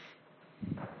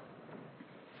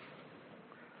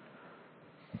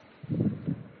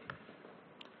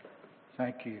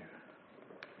Thank you.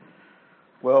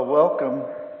 Well, welcome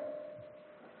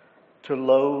to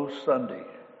Low Sunday.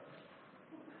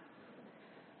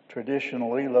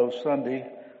 Traditionally, Low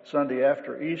Sunday, Sunday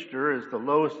after Easter, is the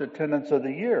lowest attendance of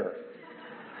the year,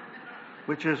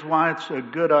 which is why it's a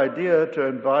good idea to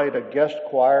invite a guest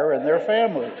choir and their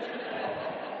families.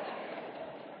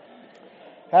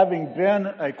 Having been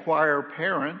a choir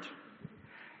parent,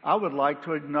 I would like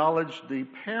to acknowledge the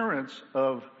parents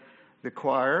of the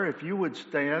choir. If you would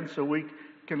stand so we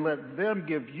can let them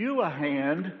give you a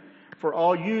hand for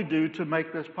all you do to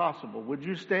make this possible. Would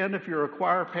you stand if you're a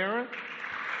choir parent?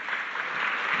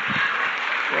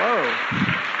 Whoa.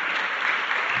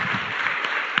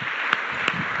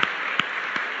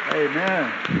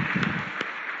 Amen.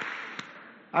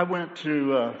 I went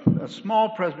to a small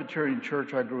Presbyterian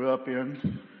church I grew up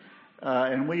in,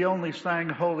 and we only sang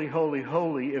Holy, Holy,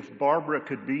 Holy if Barbara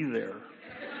could be there.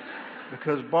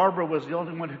 Because Barbara was the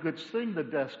only one who could sing the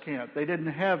descant. They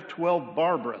didn't have 12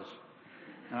 Barbaras.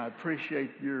 And I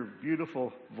appreciate your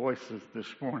beautiful voices this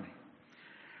morning.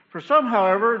 For some,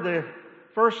 however, the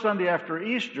first Sunday after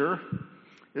Easter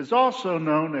is also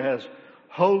known as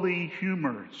Holy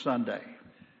Humor Sunday.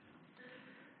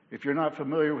 If you're not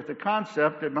familiar with the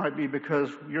concept, it might be because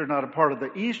you're not a part of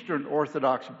the Eastern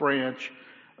Orthodox branch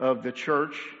of the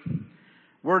church.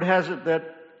 Word has it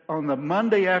that on the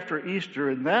Monday after Easter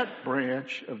in that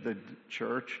branch of the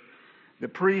church, the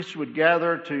priests would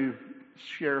gather to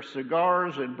share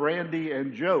cigars and brandy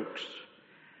and jokes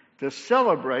to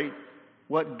celebrate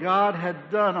what God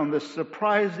had done on this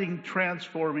surprising,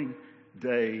 transforming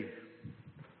day.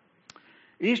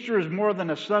 Easter is more than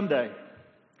a Sunday.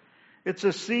 It's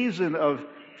a season of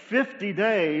 50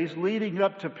 days leading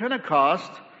up to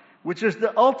Pentecost, which is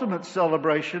the ultimate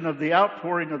celebration of the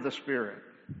outpouring of the Spirit.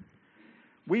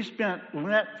 We spent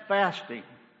Lent fasting.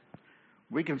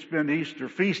 We can spend Easter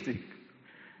feasting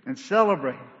and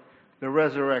celebrating the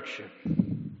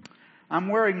resurrection. I'm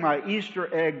wearing my Easter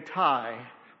egg tie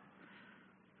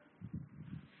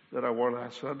that I wore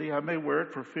last Sunday. I may wear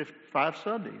it for 5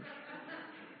 Sundays.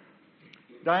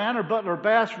 Diana Butler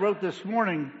Bass wrote this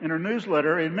morning in her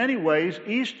newsletter, in many ways,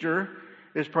 Easter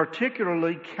is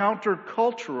particularly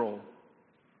countercultural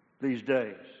these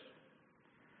days.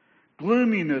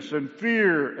 Gloominess and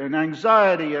fear and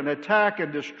anxiety and attack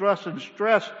and distrust and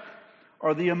stress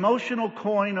are the emotional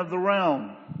coin of the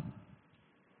realm.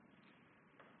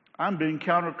 I'm being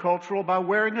countercultural by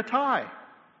wearing a tie.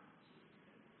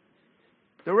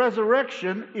 The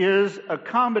resurrection is a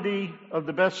comedy of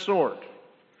the best sort.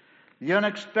 The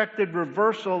unexpected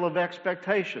reversal of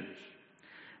expectations.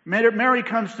 Mary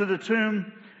comes to the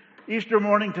tomb Easter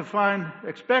morning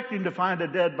expecting to find a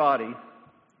dead body.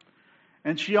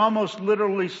 And she almost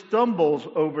literally stumbles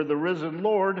over the risen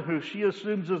Lord, who she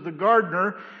assumes is the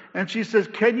gardener. And she says,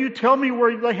 "Can you tell me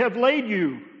where they have laid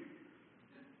you?"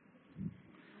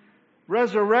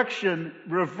 Resurrection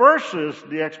reverses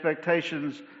the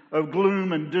expectations of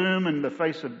gloom and doom in the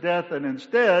face of death, and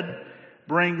instead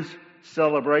brings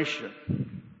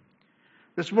celebration.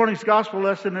 This morning's gospel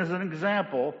lesson is an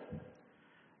example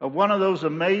of one of those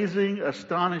amazing,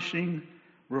 astonishing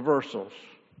reversals.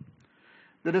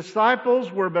 The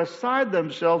disciples were beside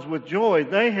themselves with joy.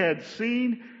 They had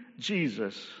seen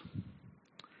Jesus.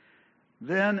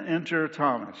 Then enter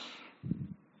Thomas.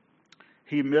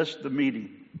 He missed the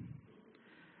meeting.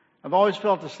 I've always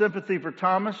felt a sympathy for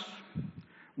Thomas.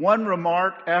 One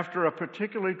remark after a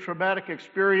particularly traumatic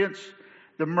experience,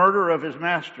 the murder of his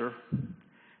master,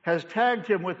 has tagged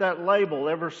him with that label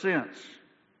ever since.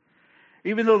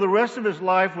 Even though the rest of his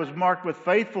life was marked with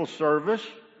faithful service,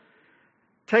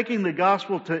 taking the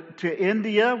gospel to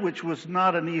India, which was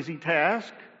not an easy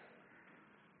task,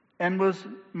 and was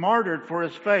martyred for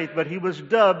his faith, but he was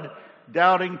dubbed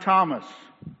Doubting Thomas.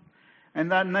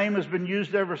 And that name has been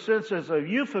used ever since as a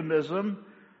euphemism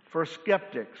for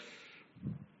skeptics.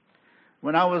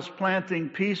 When I was planting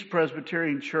Peace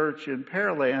Presbyterian Church in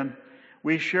Pearland,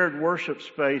 we shared worship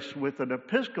space with an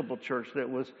Episcopal church that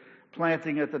was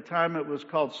planting at the time. It was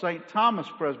called St. Thomas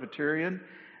Presbyterian,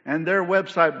 and their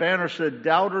website banner said,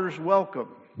 "Doubters welcome."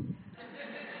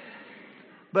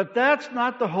 But that's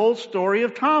not the whole story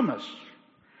of Thomas.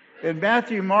 In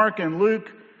Matthew, Mark, and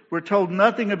Luke, we're told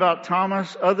nothing about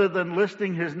Thomas other than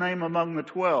listing his name among the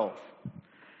 12.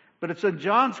 But it's in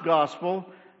John's Gospel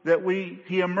that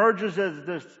he emerges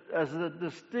as a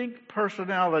distinct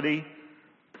personality,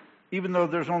 even though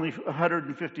there's only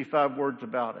 155 words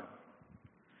about him.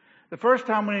 The first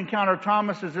time we encounter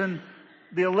Thomas is in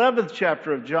the 11th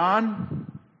chapter of John.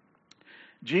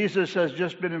 Jesus has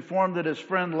just been informed that his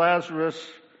friend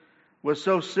Lazarus was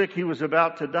so sick he was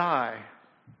about to die.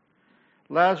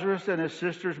 Lazarus and his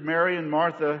sisters Mary and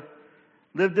Martha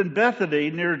lived in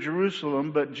Bethany near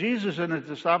Jerusalem, but Jesus and his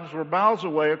disciples were miles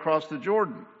away across the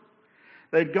Jordan.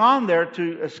 They'd gone there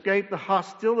to escape the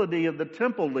hostility of the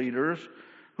temple leaders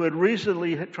who had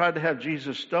recently tried to have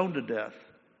Jesus stoned to death.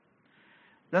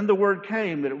 Then the word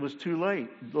came that it was too late.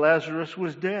 Lazarus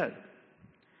was dead.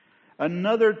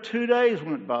 Another 2 days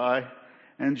went by,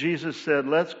 and Jesus said,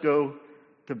 let's go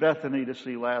to Bethany to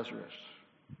see Lazarus.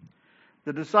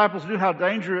 The disciples knew how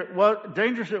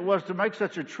dangerous it was to make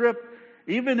such a trip,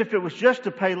 even if it was just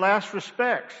to pay last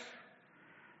respects.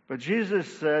 But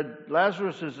Jesus said,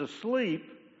 Lazarus is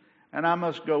asleep, and I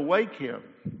must go wake him.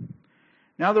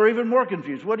 Now they're even more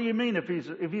confused. What do you mean? If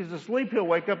he's asleep, he'll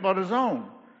wake up on his own.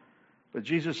 But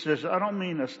Jesus says, I don't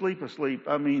mean asleep.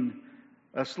 I mean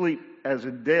asleep as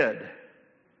in dead.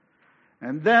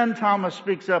 And then Thomas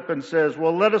speaks up and says,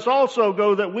 well, let us also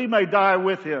go that we may die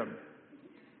with him.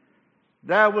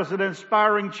 That was an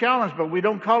inspiring challenge, but we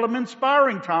don't call him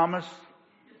inspiring Thomas.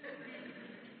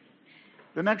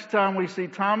 The next time we see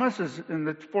Thomas is in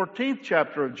the 14th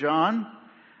chapter of John.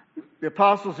 The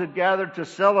apostles had gathered to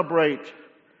celebrate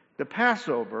the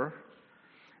Passover,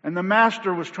 and the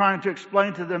master was trying to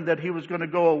explain to them that he was going to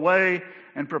go away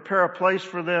and prepare a place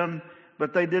for them,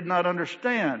 but they did not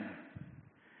understand.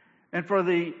 And for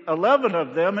the 11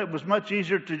 of them, it was much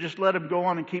easier to just let him go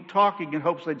on and keep talking in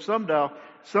hopes they'd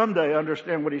someday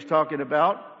understand what he's talking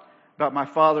about my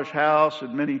Father's house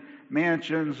and many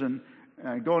mansions and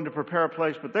going to prepare a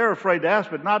place. But they're afraid to ask,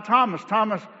 but not Thomas.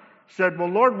 Thomas said, well,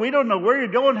 Lord, we don't know where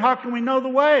you're going. How can we know the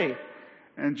way?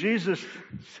 And Jesus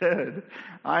said,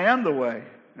 I am the way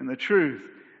and the truth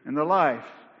and the life.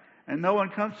 And no one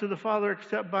comes to the Father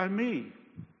except by me.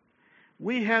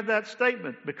 We have that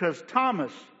statement because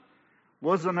Thomas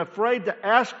wasn't afraid to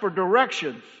ask for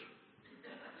directions.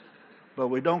 But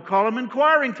we don't call him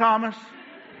inquiring Thomas.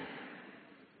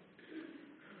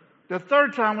 The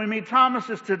third time we meet Thomas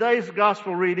is today's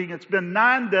gospel reading. It's been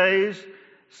 9 days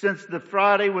since the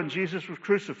Friday when Jesus was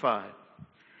crucified.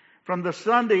 From the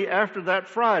Sunday after that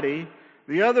Friday,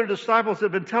 the other disciples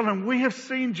have been telling him, we have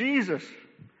seen Jesus.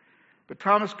 But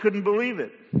Thomas couldn't believe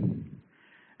it.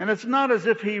 And it's not as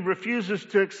if he refuses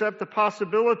to accept the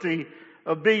possibility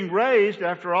of being raised.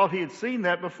 After all, he had seen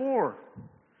that before.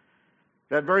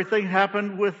 That very thing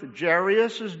happened with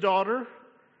Jairus' daughter,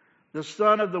 the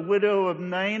son of the widow of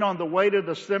Nain, on the way to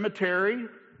the cemetery,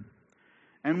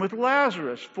 and with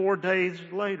Lazarus 4 days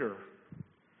later.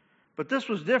 But this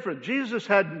was different. Jesus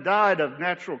hadn't died of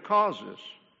natural causes.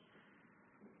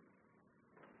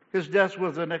 His death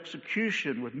was an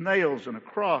execution with nails and a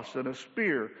cross and a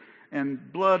spear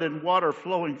and blood and water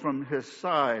flowing from his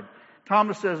side.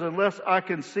 Thomas says, unless I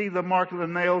can see the mark of the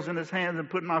nails in his hands and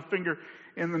put my finger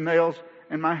in the nails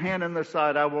and my hand in the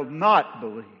side, I will not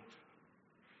believe.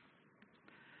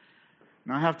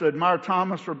 Now, I have to admire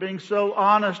Thomas for being so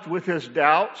honest with his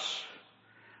doubts.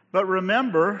 But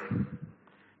remember,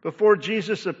 before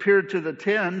Jesus appeared to the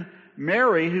 10,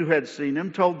 Mary, who had seen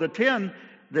him, told the 10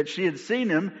 that she had seen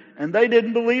him, and they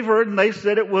didn't believe her, and they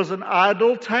said it was an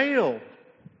idle tale.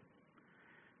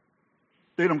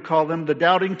 They don't call them the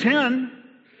doubting 10.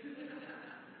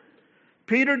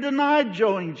 Peter denied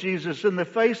joining Jesus in the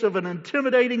face of an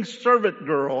intimidating servant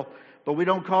girl, but we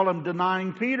don't call him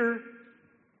denying Peter.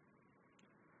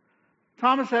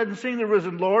 Thomas hadn't seen the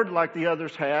risen Lord like the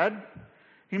others had.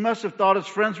 He must have thought his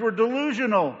friends were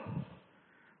delusional.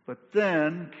 But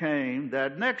then came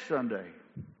that next Sunday.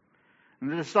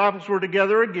 And the disciples were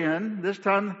together again. This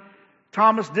time,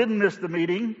 Thomas didn't miss the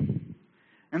meeting.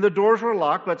 And the doors were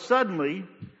locked. But suddenly,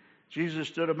 Jesus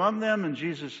stood among them. And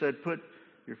Jesus said, put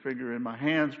your finger in my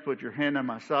hands. Put your hand on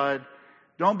my side.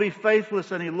 Don't be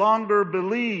faithless any longer.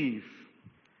 Believe.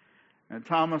 And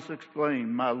Thomas exclaimed,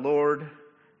 my Lord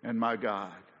and my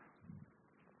God.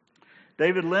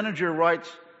 David Leninger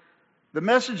writes, the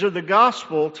message of the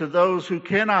gospel to those who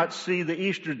cannot see the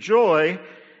Easter joy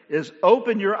is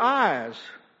open your eyes.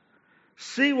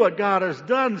 See what God has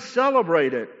done.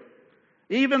 Celebrate it.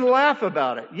 Even laugh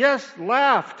about it. Yes,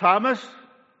 laugh, Thomas.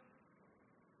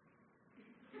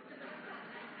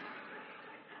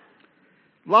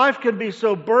 Life can be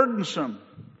so burdensome.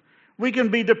 We can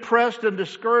be depressed and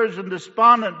discouraged and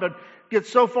despondent, but get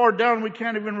so far down we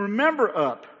can't even remember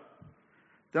up.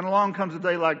 Then along comes a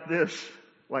day like this,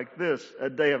 a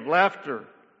day of laughter,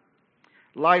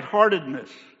 lightheartedness,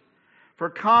 for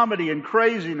comedy and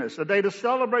craziness, a day to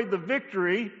celebrate the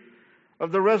victory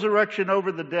of the resurrection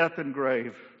over the death and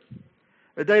grave,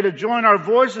 a day to join our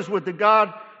voices with the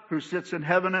God who sits in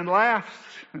heaven and laughs,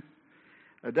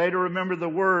 a day to remember the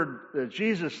word that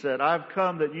Jesus said, I've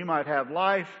come that you might have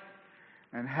life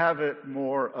and have it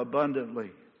more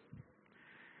abundantly.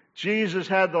 Jesus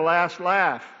had the last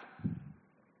laugh.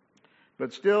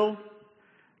 But still,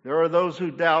 there are those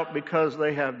who doubt because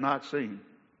they have not seen.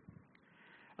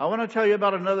 I want to tell you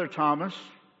about another Thomas.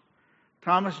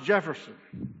 Thomas Jefferson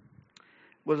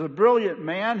was a brilliant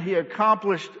man. He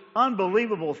accomplished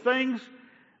unbelievable things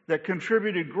that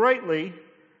contributed greatly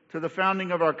to the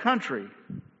founding of our country.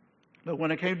 But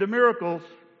when it came to miracles,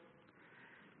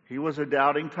 he was a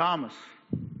doubting Thomas.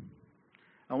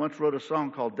 I once wrote a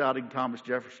song called Doubting Thomas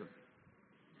Jefferson.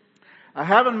 I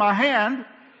have in my hand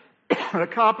a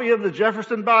copy of the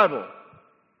Jefferson Bible.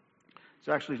 It's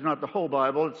actually not the whole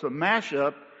Bible. It's a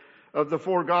mashup of the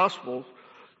 4 Gospels.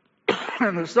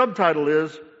 And the subtitle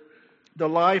is The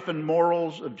Life and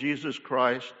Morals of Jesus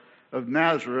Christ of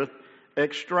Nazareth,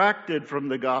 extracted from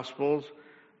the Gospels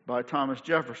by Thomas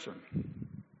Jefferson.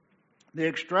 The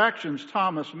extractions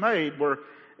Thomas made were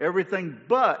everything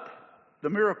but the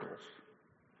miracles.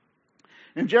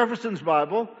 In Jefferson's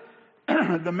Bible,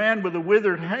 the man with the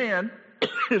withered hand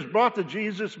is brought to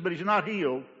Jesus, but he's not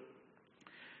healed.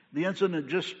 The incident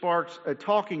just sparks a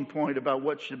talking point about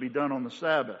what should be done on the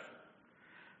Sabbath.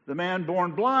 The man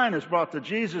born blind is brought to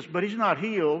Jesus, but he's not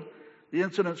healed. The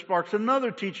incident sparks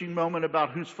another teaching moment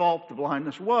about whose fault the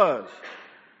blindness was.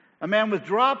 A man with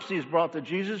dropsy is brought to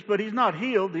Jesus, but he's not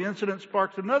healed. The incident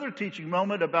sparks another teaching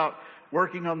moment about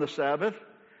working on the Sabbath.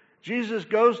 Jesus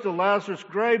goes to Lazarus'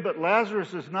 grave, but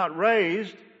Lazarus is not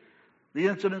raised. The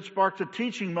incident sparks a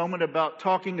teaching moment about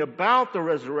talking about the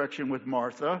resurrection with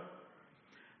Martha.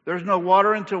 There's no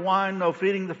water into wine, no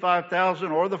feeding the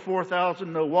 5,000 or the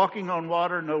 4,000, no walking on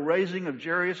water, no raising of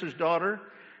Jairus' daughter,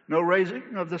 no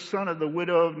raising of the son of the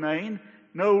widow of Nain,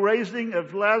 no raising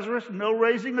of Lazarus, no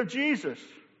raising of Jesus.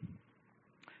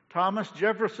 Thomas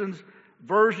Jefferson's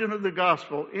version of the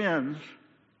gospel ends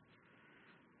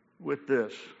with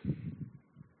this.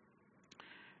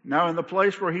 Now in the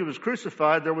place where he was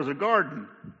crucified there was a garden,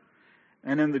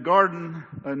 and in the garden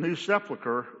a new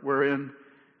sepulchre wherein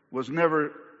was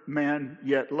never man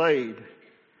yet laid.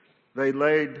 They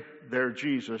laid there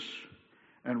Jesus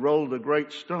and rolled a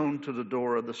great stone to the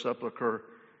door of the sepulchre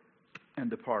and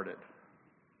departed.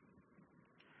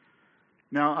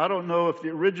 Now, I don't know if the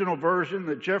original version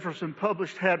that Jefferson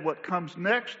published had what comes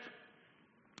next,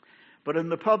 but in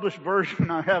the published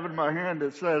version I have in my hand,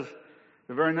 it says,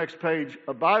 the very next page,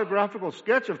 a biographical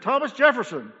sketch of Thomas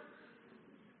Jefferson.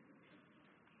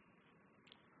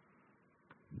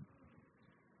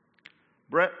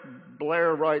 Brett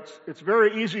Blair writes, it's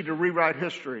very easy to rewrite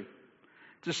history,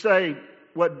 to say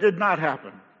what did not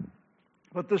happen.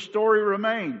 But the story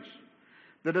remains.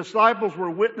 The disciples were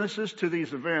witnesses to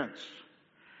these events.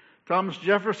 Thomas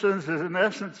Jefferson is in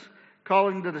essence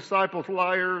calling the disciples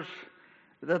liars,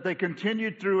 that they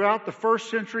continued throughout the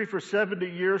first century for 70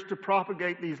 years to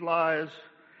propagate these lies.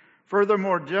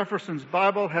 Furthermore, Jefferson's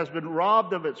Bible has been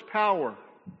robbed of its power.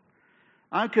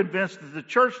 I'm convinced that the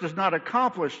church does not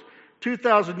accomplish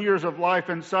 2,000 years of life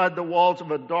inside the walls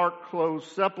of a dark,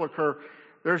 closed sepulcher.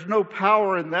 There's no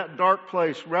power in that dark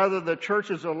place. Rather, the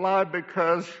church is alive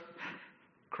because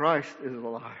Christ is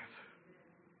alive.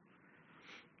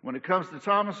 When it comes to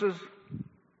Thomas's,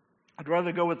 I'd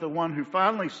rather go with the one who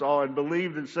finally saw and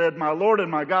believed and said, my Lord and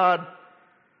my God,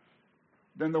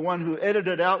 than the one who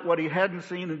edited out what he hadn't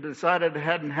seen and decided it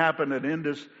hadn't happened and end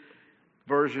his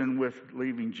version with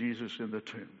leaving Jesus in the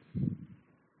tomb.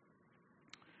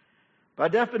 By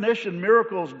definition,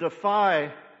 miracles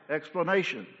defy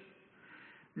explanation.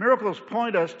 Miracles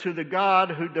point us to the God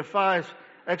who defies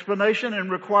explanation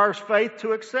and requires faith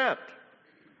to accept.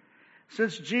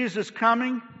 Since Jesus'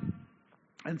 coming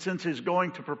and since his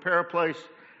going to prepare a place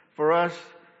for us,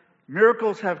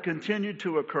 miracles have continued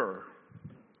to occur.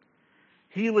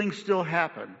 Healings still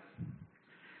happen.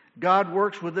 God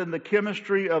works within the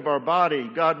chemistry of our body.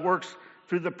 God works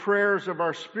through the prayers of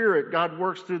our spirit. God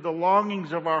works through the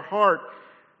longings of our heart.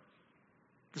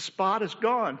 The spot is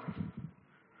gone.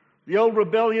 The old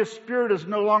rebellious spirit is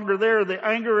no longer there. The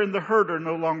anger and the hurt are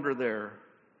no longer there.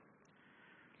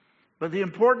 But the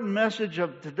important message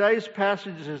of today's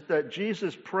passage is that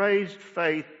Jesus praised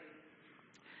faith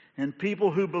in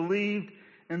people who believed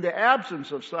in the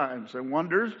absence of signs and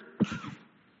wonders.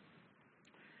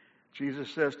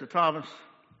 Jesus says to Thomas,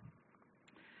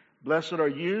 blessed are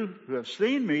you who have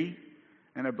seen me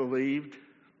and have believed.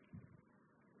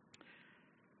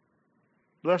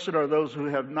 Blessed are those who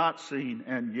have not seen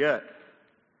and yet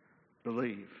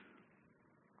believe.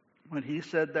 When he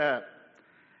said that,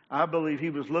 I believe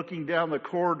he was looking down the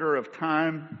corridor of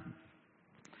time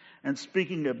and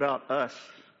speaking about us.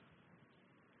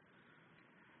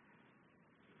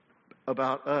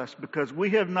 About us, because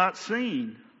we have not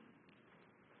seen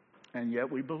and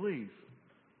yet we believe.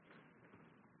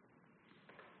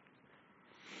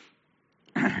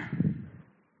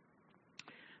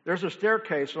 There's a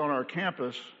staircase on our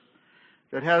campus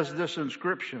that has this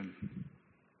inscription.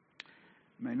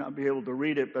 You may not be able to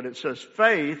read it, but it says,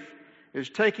 "Faith is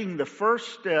taking the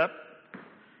first step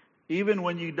even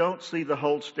when you don't see the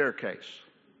whole staircase."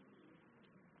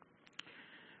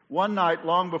 One night,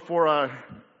 long before I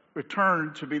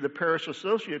returned to be the parish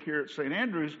associate here at St.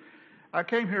 Andrews, I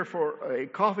came here for a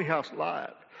coffee house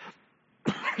live.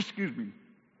 Excuse me.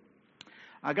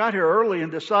 I got here early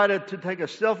and decided to take a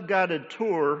self-guided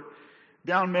tour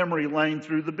down memory lane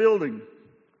through the building.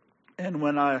 And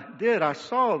when I did, I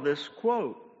saw this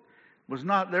quote. It was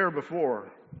not there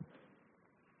before.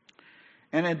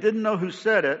 And I didn't know who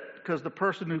said it because the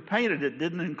person who painted it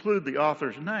didn't include the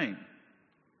author's name.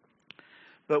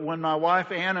 But when my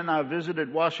wife Ann and I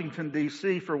visited Washington,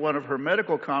 D.C. for one of her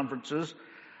medical conferences,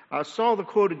 I saw the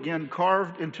quote again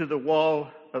carved into the wall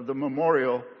of the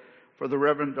memorial for the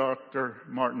Reverend Dr.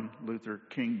 Martin Luther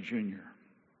King Jr.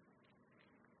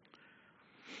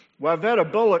 Wavetta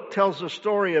Bullock tells a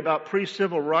story about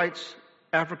pre-civil rights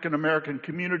African American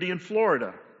community in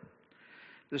Florida.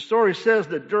 The story says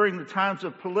that during the times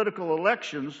of political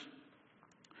elections,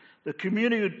 the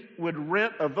community would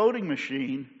rent a voting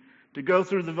machine to go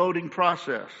through the voting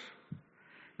process.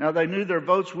 Now, they knew their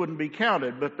votes wouldn't be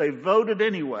counted, but they voted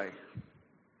anyway.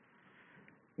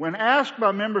 When asked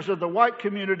by members of the white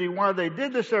community why they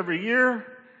did this every year,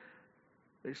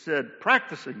 they said,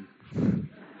 "Practicing."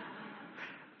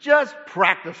 Just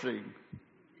practicing.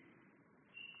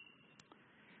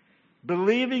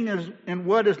 Believing in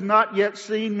what is not yet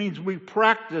seen means we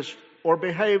practice or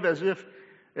behave as if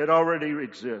it already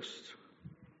exists.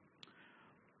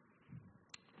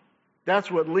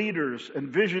 That's what leaders and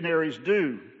visionaries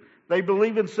do. They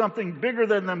believe in something bigger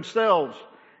than themselves,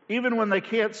 even when they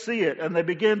can't see it, and they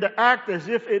begin to act as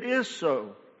if it is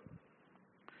so.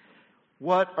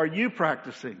 What are you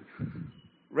practicing?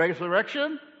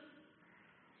 Resurrection?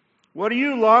 What are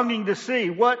you longing to see?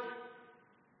 What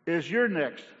is your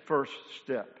next first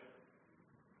step?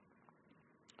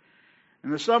 In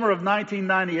the summer of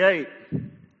 1998,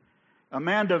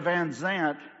 Amanda Van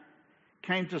Zant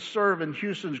came to serve in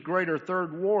Houston's Greater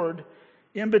Third Ward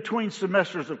in between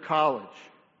semesters of college.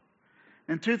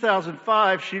 In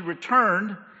 2005, she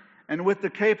returned, and with the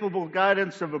capable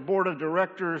guidance of a board of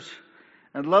directors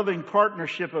and loving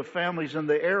partnership of families in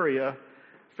the area,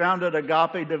 founded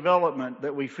Agape Development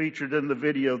that we featured in the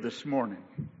video this morning.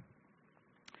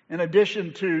 In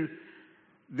addition to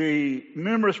the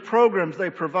numerous programs they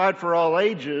provide for all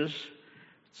ages,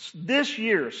 this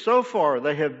year, so far,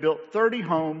 they have built 30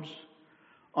 homes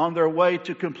on their way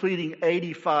to completing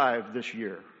 85 this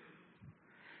year.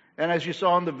 And as you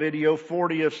saw in the video,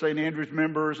 40 of St. Andrews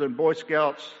members and Boy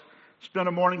Scouts spent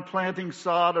a morning planting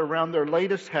sod around their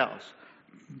latest house.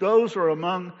 Those are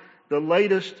among the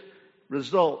latest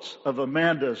results of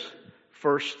Amanda's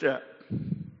first step.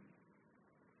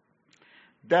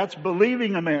 That's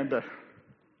believing, Amanda.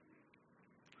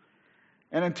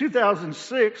 And in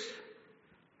 2006,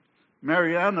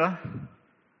 Mariana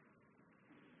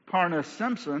Parnas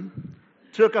Simpson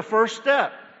took a first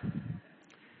step.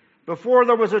 Before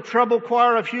there was a treble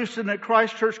choir of Houston at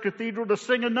Christ Church Cathedral to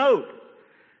sing a note,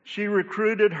 she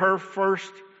recruited her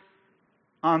first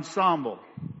ensemble.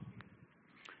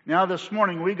 Now this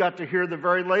morning we got to hear the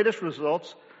very latest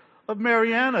results of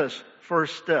Mariana's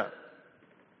first step.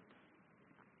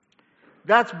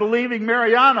 That's believing,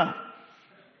 Mariana.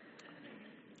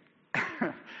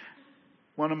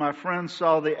 One of my friends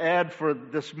saw the ad for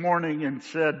this morning and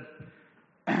said,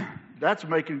 "That's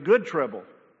making good treble."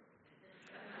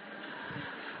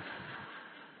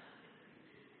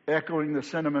 Echoing the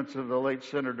sentiments of the late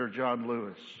Senator John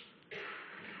Lewis.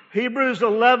 Hebrews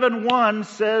 11:1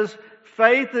 says,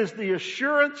 "Faith is the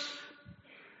assurance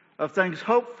of things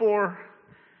hoped for,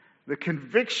 the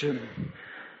conviction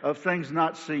of things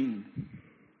not seen."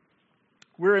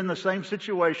 We're in the same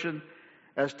situation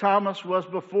as Thomas was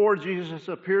before Jesus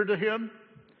appeared to him.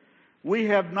 We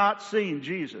have not seen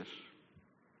Jesus.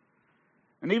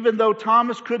 And even though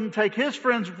Thomas couldn't take his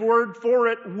friend's word for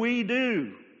it, we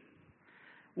do.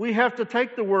 We have to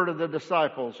take the word of the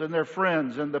disciples and their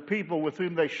friends and the people with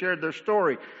whom they shared their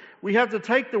story. We have to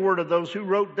take the word of those who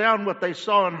wrote down what they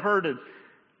saw and heard and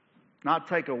not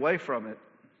take away from it.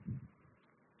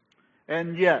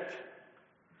 And yet,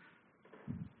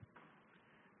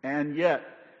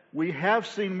 we have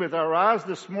seen with our eyes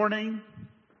this morning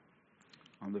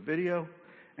on the video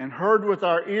and heard with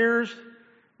our ears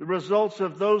the results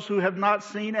of those who have not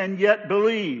seen and yet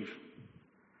believe.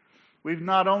 We've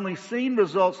not only seen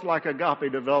results like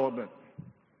Agape Development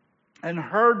and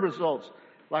heard results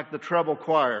like the treble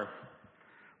choir,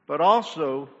 but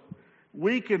also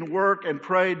we can work and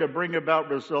pray to bring about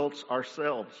results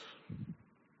ourselves.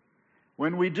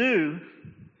 When we do,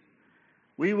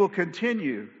 we will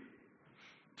continue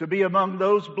to be among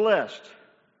those blessed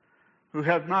who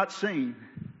have not seen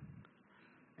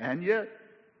and yet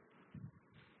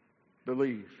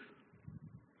believe.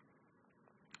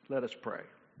 Let us pray.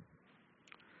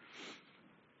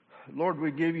 Lord,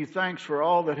 we give you thanks for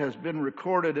all that has been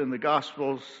recorded in the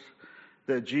Gospels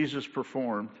that Jesus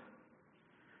performed.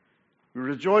 We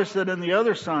rejoice that in the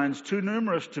other signs, too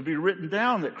numerous to be written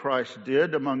down, that Christ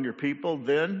did among your people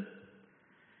then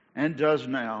and does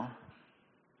now.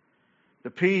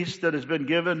 The peace that has been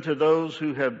given to those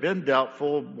who have been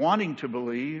doubtful, wanting to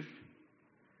believe.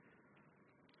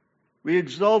 We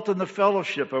exult in the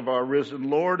fellowship of our risen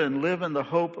Lord and live in the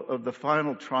hope of the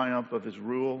final triumph of his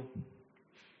rule.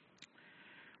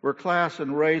 Where class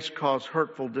and race cause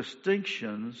hurtful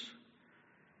distinctions,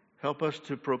 help us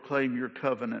to proclaim your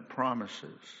covenant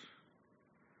promises.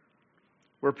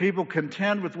 Where people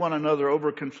contend with one another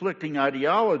over conflicting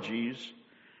ideologies,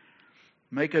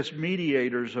 make us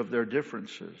mediators of their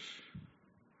differences.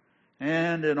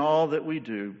 And in all that we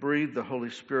do, breathe the Holy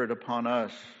Spirit upon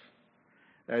us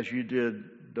as you did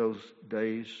those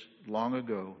days long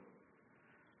ago,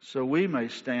 so we may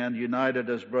stand united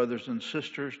as brothers and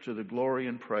sisters to the glory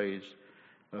and praise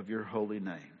of your holy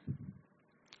name.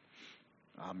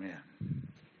 Amen.